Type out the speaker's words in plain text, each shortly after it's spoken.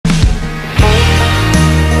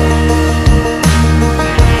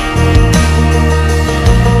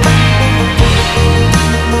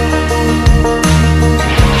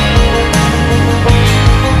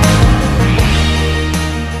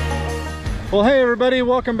Well, hey everybody,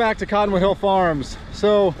 welcome back to Cottonwood Hill Farms.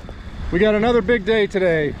 So we got another big day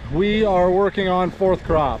today. We are working on fourth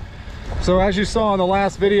crop. So as you saw in the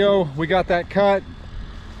last video, we got that cut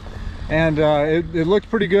and it looked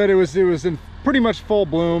pretty good. It was in pretty much full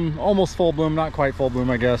bloom, almost full bloom, not quite full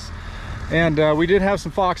bloom I guess. And we did have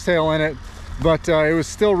some foxtail in it, but it was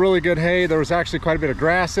still really good hay. There was actually quite a bit of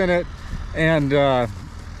grass in it, and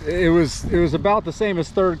it was about the same as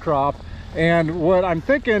third crop. And what I'm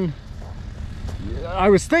thinking, I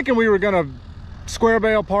was thinking we were gonna square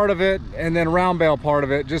bale part of it and then round bale part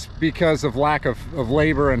of it, just because of lack of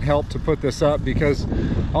labor and help to put this up, because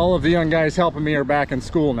all of the young guys helping me are back in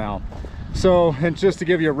school now. So, and just to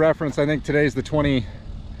give you a reference, I think today's the 28th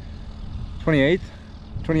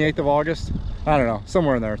of August. I don't know,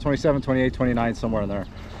 somewhere in there, 27, 28, 29, somewhere in there.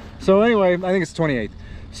 So anyway, I think it's 28th.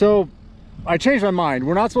 So I changed my mind.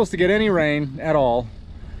 We're not supposed to get any rain at all.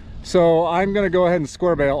 So I'm gonna go ahead and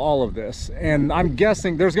square bale all of this. And I'm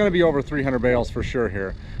guessing there's gonna be over 300 bales for sure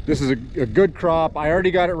here. This is a good crop. I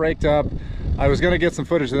already got it raked up. I was gonna get some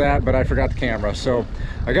footage of that, but I forgot the camera. So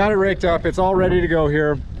I got it raked up, it's all ready to go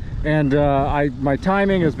here. And my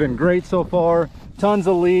timing has been great so far. Tons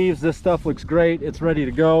of leaves, this stuff looks great. It's ready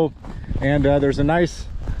to go. And there's a nice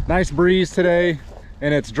breeze today,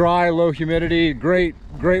 and it's dry, low humidity, great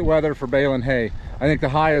weather for baling hay. I think the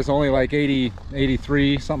high is only like 80,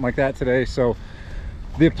 83, something like that today. So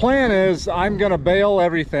the plan is I'm gonna bale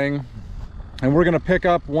everything, and we're gonna pick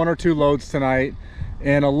up 1 or 2 loads tonight.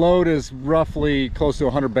 And a load is roughly close to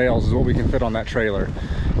 100 bales is what we can fit on that trailer.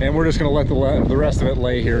 And we're just gonna let the rest of it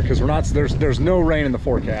lay here, because there's no rain in the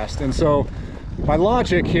forecast. And so my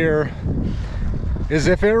logic here is,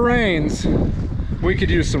 if it rains, we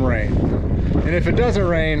could use some rain. And if it doesn't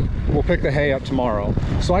rain, we'll pick the hay up tomorrow.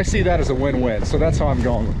 So I see that as a win-win. So that's how I'm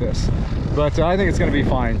going with this. But I think it's gonna be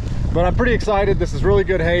fine. But I'm pretty excited. This is really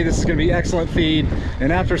good hay. This is gonna be excellent feed.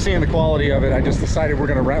 And after seeing the quality of it, I just decided we're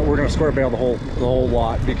gonna square bale the whole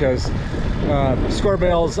lot, because square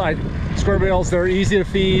bales, they're easy to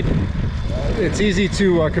feed. It's easy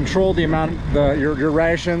to control the amount, your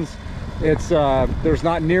rations. There's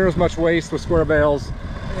not near as much waste with square bales,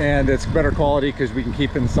 and it's better quality because we can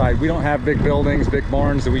keep inside. We don't have big buildings, big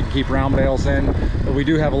barns that we can keep round bales in, but we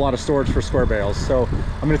do have a lot of storage for square bales. So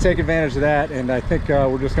I'm going to take advantage of that, and I think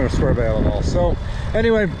we're just going to square bale it all. So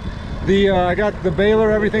anyway, I got the baler,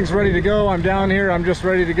 everything's ready to go. I'm down here, I'm just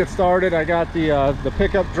ready to get started. I got the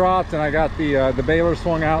pickup dropped, and I got the baler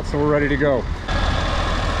swung out, so we're ready to go.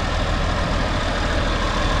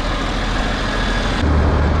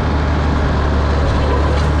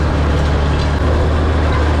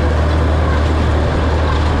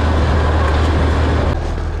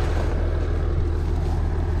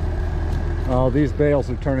 Oh, these bales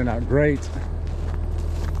are turning out great.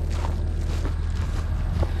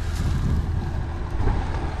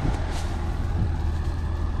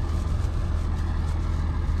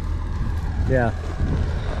 Yeah,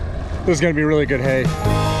 this is going to be really good hay.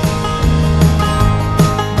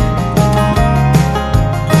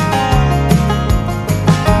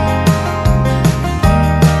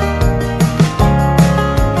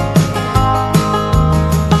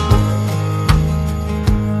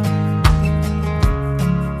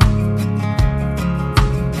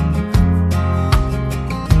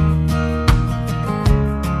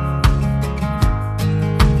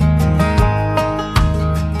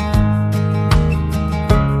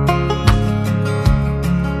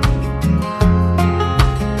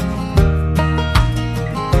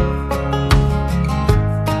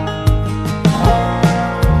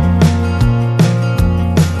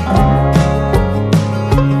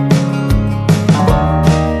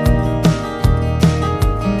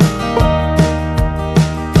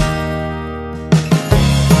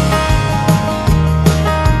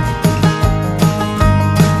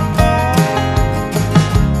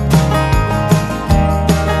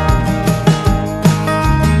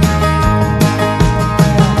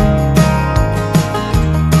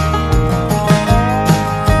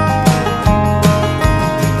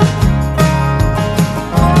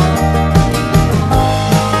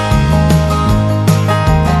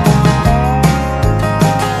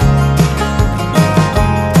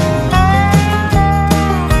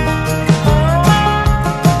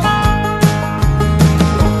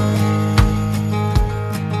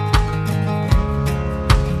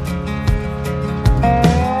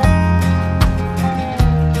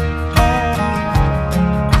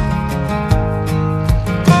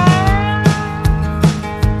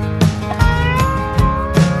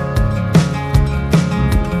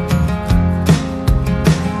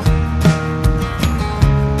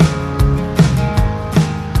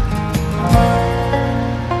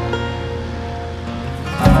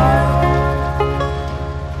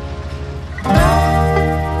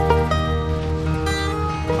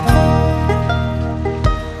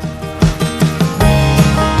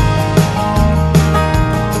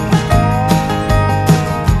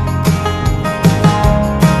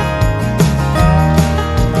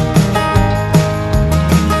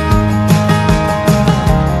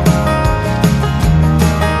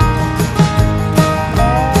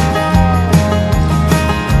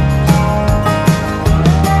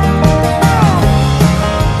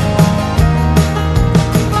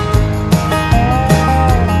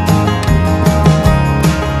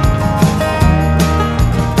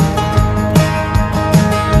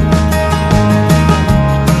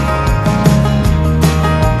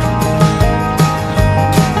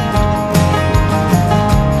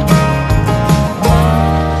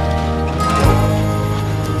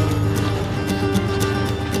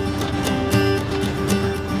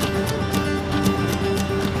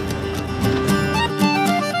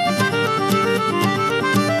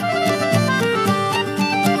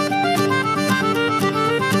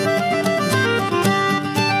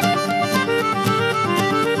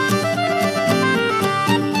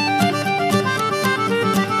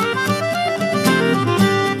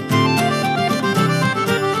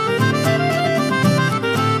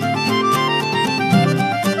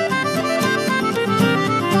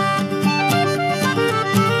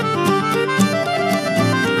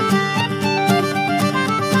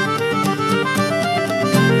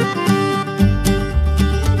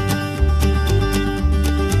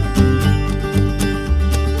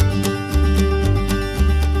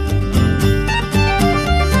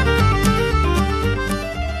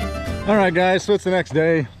 All right, guys, so it's the next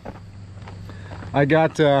day. I'm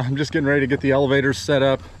just getting ready to get the elevators set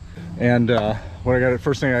up, and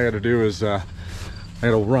first thing I got to do is I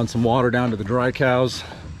got to run some water down to the dry cows,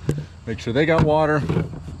 make sure they got water,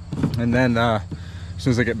 and then as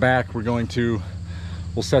soon as I get back, we'll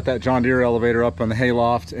set that John Deere elevator up on the hay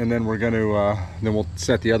loft, and then then we'll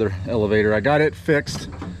set the other elevator. I got it fixed.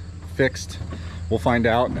 We'll find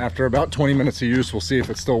out after about 20 minutes of use. We'll see if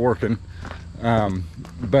it's still working.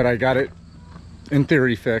 But I got it in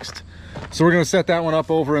theory fixed. So we're going to set that one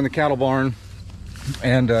up over in the cattle barn,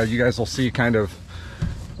 and you guys will see kind of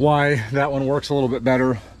why that one works a little bit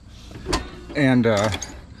better, and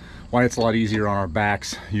why it's a lot easier on our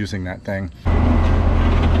backs using that thing.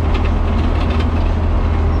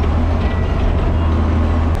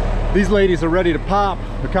 These ladies are ready to pop.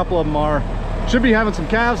 A couple of them should be having some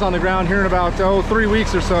calves on the ground here in about 3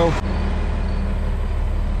 weeks or so.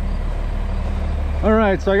 All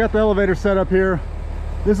right, so I got the elevator set up here.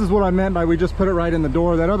 This is what I meant by we just put it right in the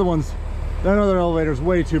door. That other elevator is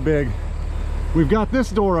way too big. We've got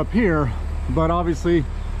this door up here, but obviously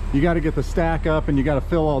you got to get the stack up and you got to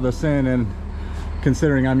fill all this in, and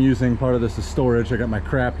considering I'm using part of this as storage, I got my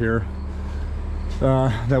crap here,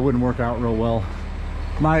 that wouldn't work out real well.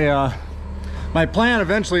 My plan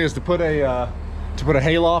eventually is to put a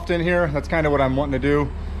hay loft in here. That's kind of what I'm wanting to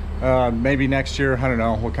do. Maybe next year, I don't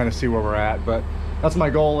know, we'll kind of see where we're at, but that's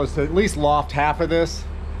my goal, is to at least loft half of this.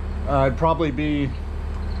 It'd probably be,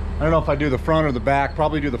 I don't know if I do the front or the back,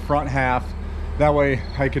 probably do the front half. That way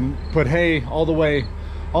I can put hay all the way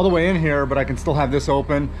in here, but I can still have this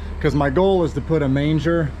open, because my goal is to put a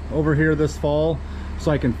manger over here this fall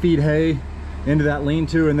so I can feed hay into that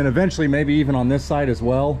lean-to, and then eventually maybe even on this side as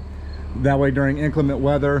well. That way during inclement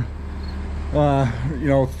weather, you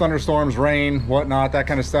know, thunderstorms, rain, whatnot, that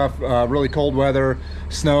kind of stuff, really cold weather,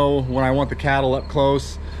 snow, when I want the cattle up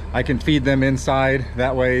close, I can feed them inside.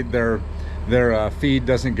 That way their feed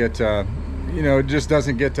doesn't get you know, it just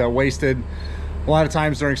doesn't get wasted. A lot of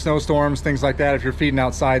times during snowstorms, things like that, if you're feeding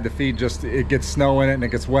outside, the feed it gets snow in it and it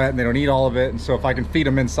gets wet and they don't eat all of it. And so if I can feed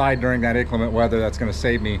them inside during that inclement weather, that's going to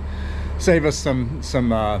save us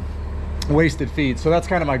some wasted feed. So that's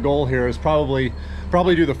kind of my goal here, is probably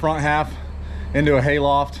do the front half into a hay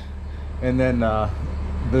loft, and then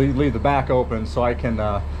leave the back open, so I can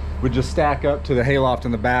would just stack up to the hay loft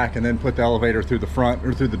in the back, and then put the elevator through the front,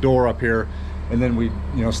 or through the door up here, and then we,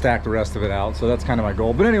 you know, stack the rest of it out. So that's kind of my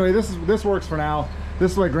goal. But anyway, this works for now.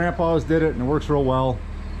 This is the way Grandpa always did it, and it works real well.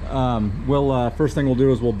 First thing we'll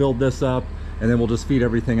do is we'll build this up, and then we'll just feed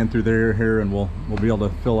everything in through there here, and we'll be able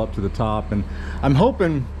to fill up to the top. And I'm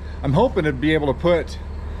hoping to be able to put,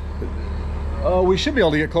 we should be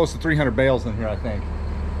able to get close to 300 bales in here, I think.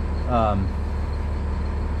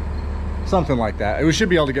 Something like that. We should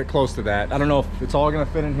be able to get close to that. I don't know if it's all gonna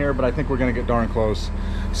fit in here, but I think we're gonna get darn close.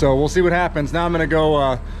 So we'll see what happens. Now I'm gonna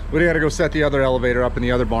go, we gotta go set the other elevator up in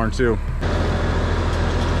the other barn too.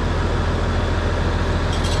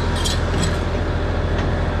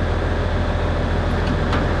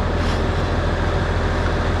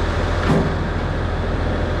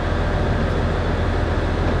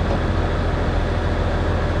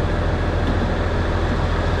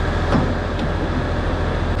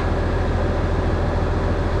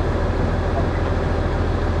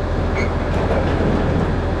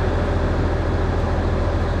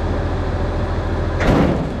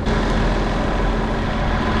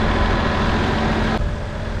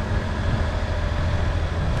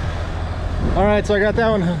 All right, so I got that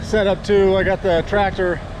one set up too. I got the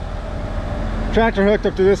tractor hooked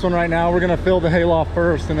up to this one right now. We're gonna fill the hay loft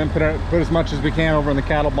first, and then put as much as we can over in the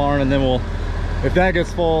cattle barn, and then if that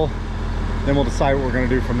gets full, then we'll decide what we're gonna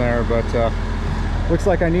do from there. But looks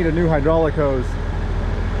like I need a new hydraulic hose.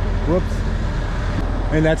 Whoops.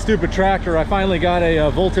 And that stupid tractor, I finally got a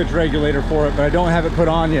voltage regulator for it, but I don't have it put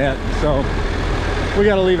on yet, so we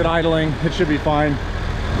got to leave it idling. It should be fine.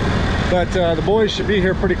 But the boys should be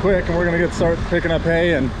here pretty quick, and we're gonna start picking up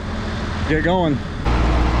hay and get going.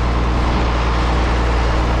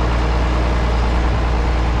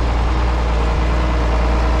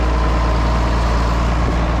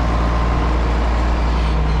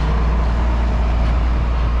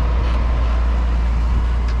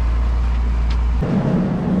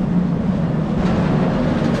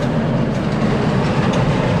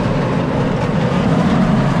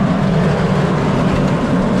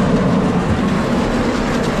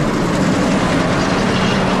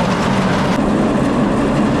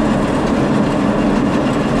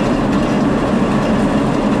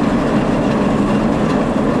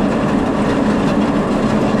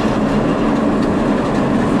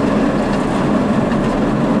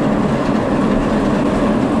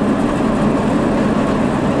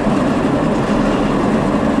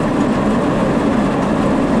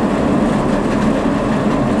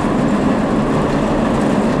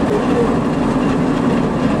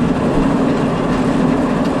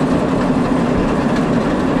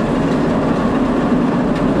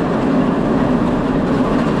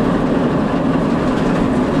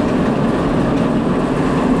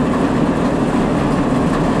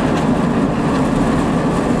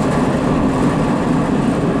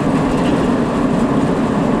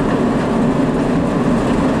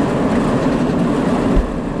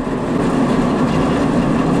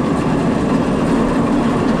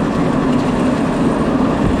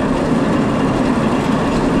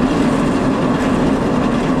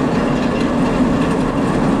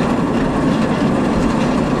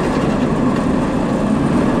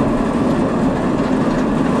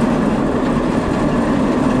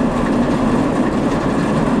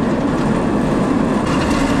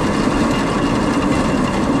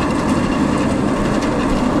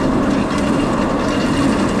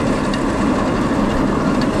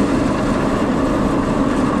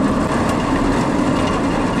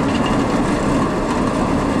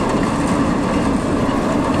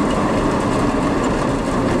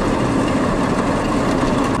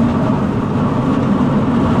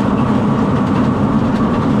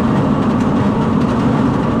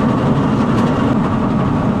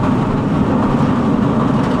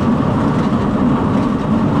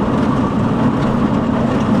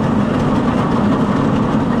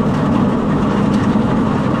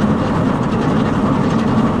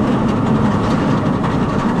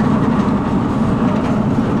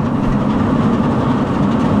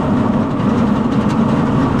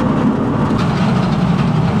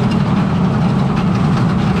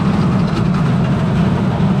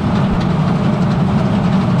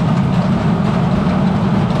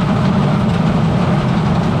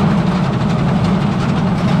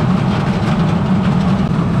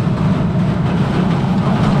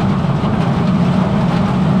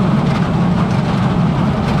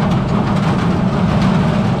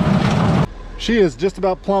 she is just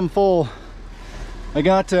about plumb full.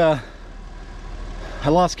 I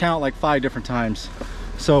lost count like 5 different times.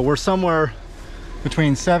 So we're somewhere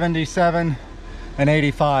between 77 and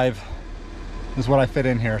 85 is what I fit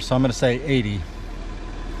in here. So I'm gonna say 80.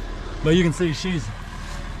 But you can see she's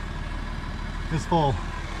full,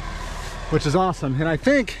 which is awesome. And I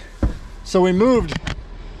think, so we moved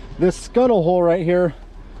this scuttle hole right here.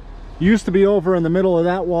 Used to be over in the middle of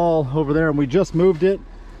that wall over there, and we just moved it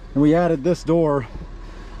and we added this door.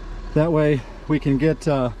 That way we can get,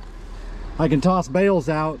 I can toss bales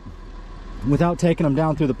out without taking them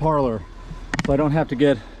down through the parlor. So I don't have to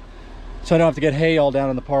get hay all down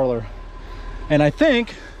in the parlor. And I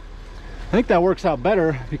think that works out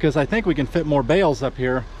better because I think we can fit more bales up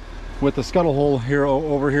here with the scuttle hole here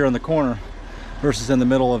over here in the corner versus in the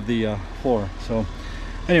middle of the floor. So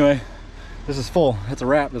anyway, this is full. That's a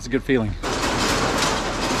wrap. That's a good feeling.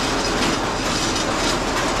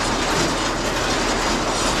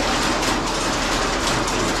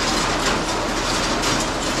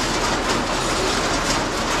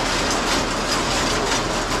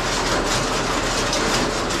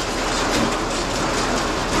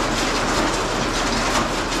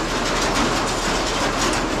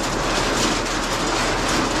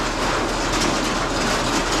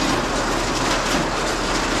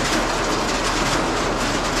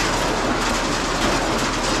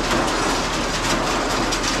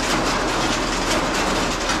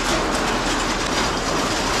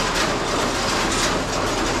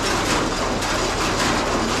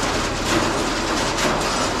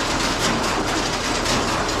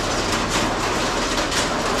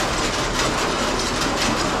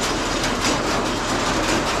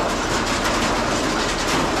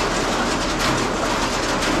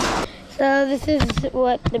 So this is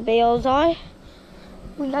what the bales are.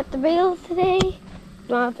 We got the bales today.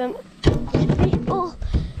 One of them people,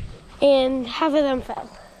 and half of them fell.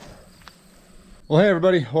 Well, hey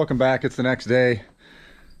everybody, welcome back. It's the next day,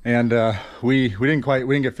 and we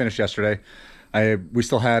didn't get finished yesterday. We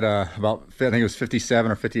still had about, I think it was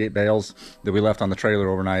 57 or 58 bales that we left on the trailer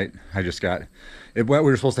overnight. We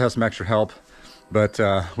were supposed to have some extra help, but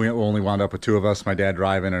we only wound up with 2 of us, my dad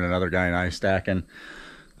driving and another guy and I stacking.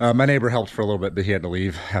 My neighbor helped for a little bit, but he had to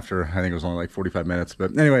leave after, I think it was only like 45 minutes.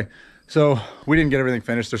 But anyway, so we didn't get everything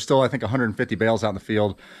finished. There's still, I think, 150 bales out in the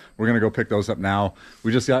field. We're gonna go pick those up now.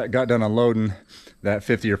 We just got done unloading that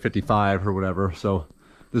 50 or 55 or whatever. So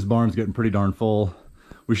this barn's getting pretty darn full.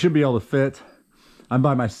 We should be able to fit. I'm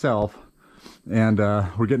by myself, and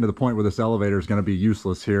we're getting to the point where this elevator is gonna be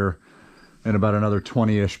useless here in about another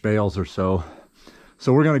 20-ish bales or so.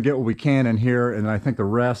 So we're gonna get what we can in here, and I think the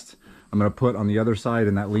rest I'm gonna put on the other side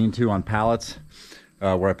in that lean-to on pallets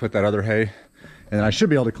where I put that other hay. And then I should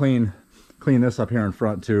be able to clean this up here in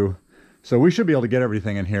front too. So we should be able to get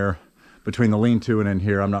everything in here between the lean-to and in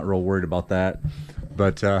here. I'm not real worried about that,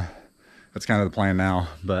 but that's kind of the plan now.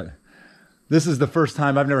 But this is the first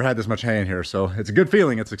time I've never had this much hay in here, so it's a good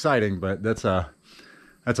feeling. It's exciting, but that's a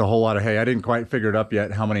whole lot of hay. I didn't quite figure it up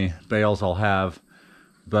yet how many bales I'll have,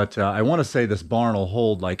 but I want to say this barn will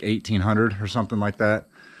hold like 1,800 or something like that.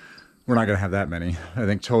 We're not gonna have that many. I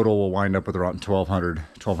think total we'll wind up with around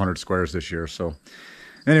 1,200 squares this year. So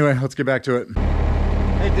anyway, let's get back to it.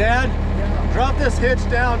 Hey Dad, yeah. Drop this hitch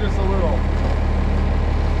down just a little.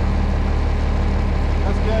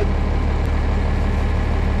 That's good.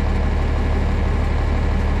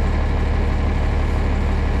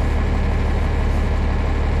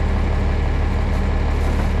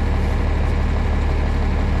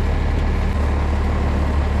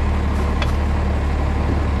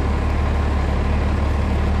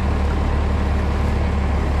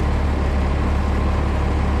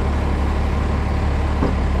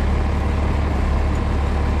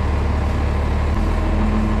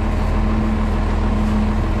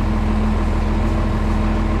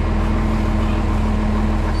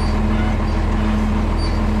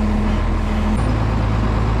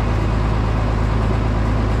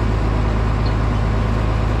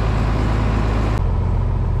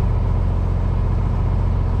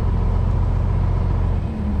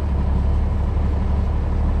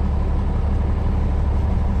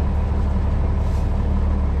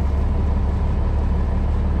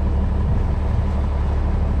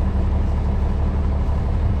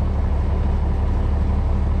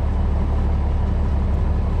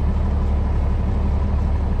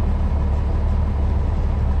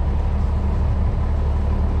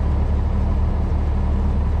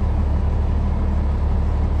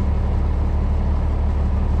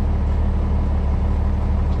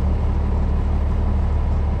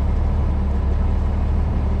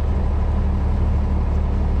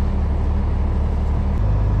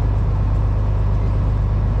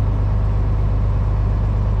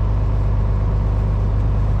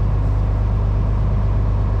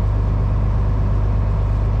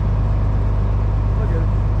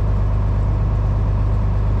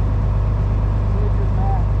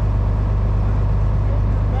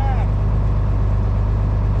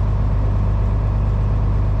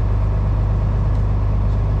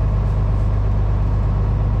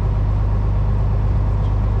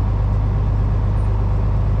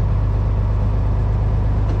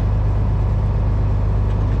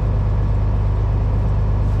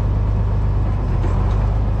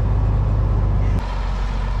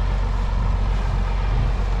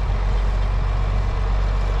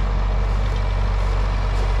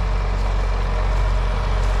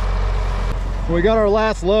 We got our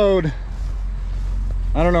last load.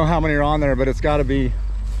 I don't know how many are on there, but it's got to be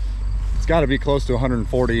close to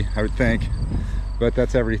 140, I would think. But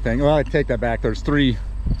that's everything. Well, I take that back. There's three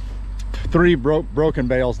broken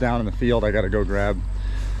bales down in the field I got to go grab.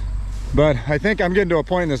 But I think I'm getting to a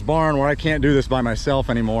point in this barn where I can't do this by myself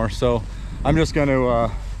anymore. So I'm just going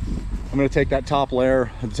to take that top layer,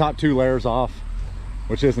 the top 2 layers off,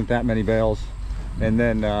 which isn't that many bales, and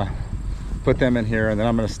then put them in here. And then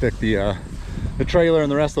I'm going to stick the trailer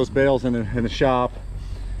and the rest of those bales in the shop,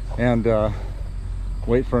 and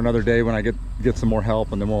wait for another day when I get some more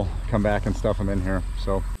help, and then we'll come back and stuff them in here.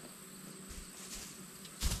 So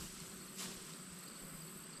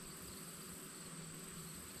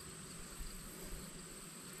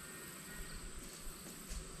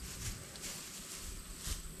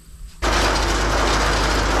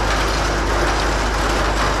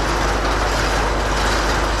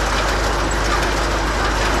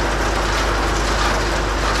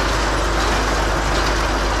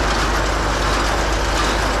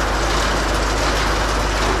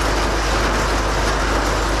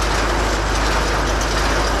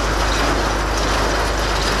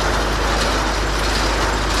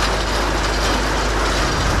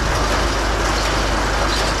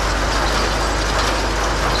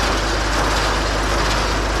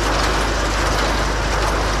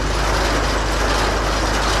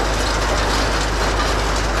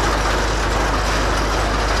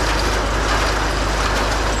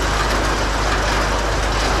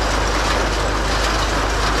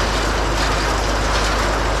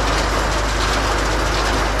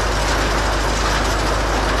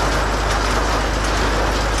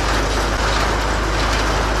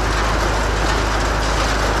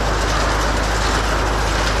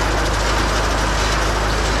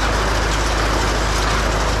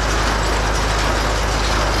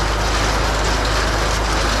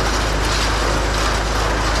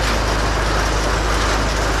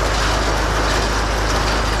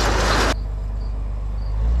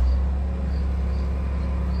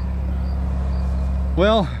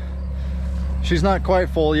well, she's not quite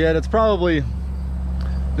full yet. It's probably,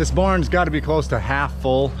 this barn's got to be close to half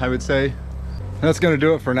full, I would say. That's gonna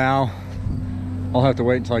do it for now. I'll have to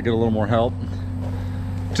wait until I get a little more help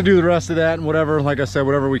to do the rest of that, and whatever, like I said,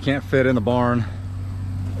 whatever we can't fit in the barn,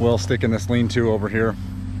 we'll stick in this lean-to over here.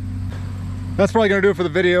 That's probably gonna do it for the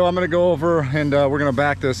video. I'm gonna go over and we're gonna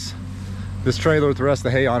back this trailer with the rest of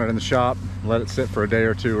the hay on it in the shop, let it sit for a day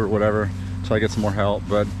or two or whatever until I get some more help.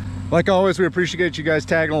 But like always, we appreciate you guys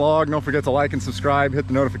tagging along. Don't forget to like and subscribe, hit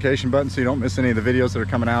the notification button so you don't miss any of the videos that are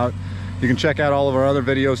coming out. You can check out all of our other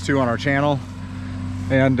videos too on our channel.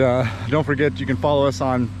 And don't forget, you can follow us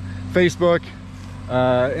on Facebook,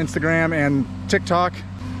 Instagram, and TikTok.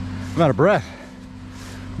 I'm out of breath.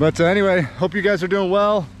 But anyway, hope you guys are doing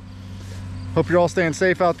well. Hope you're all staying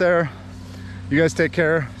safe out there. You guys take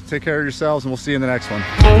care. Take care of yourselves, and we'll see you in the next one.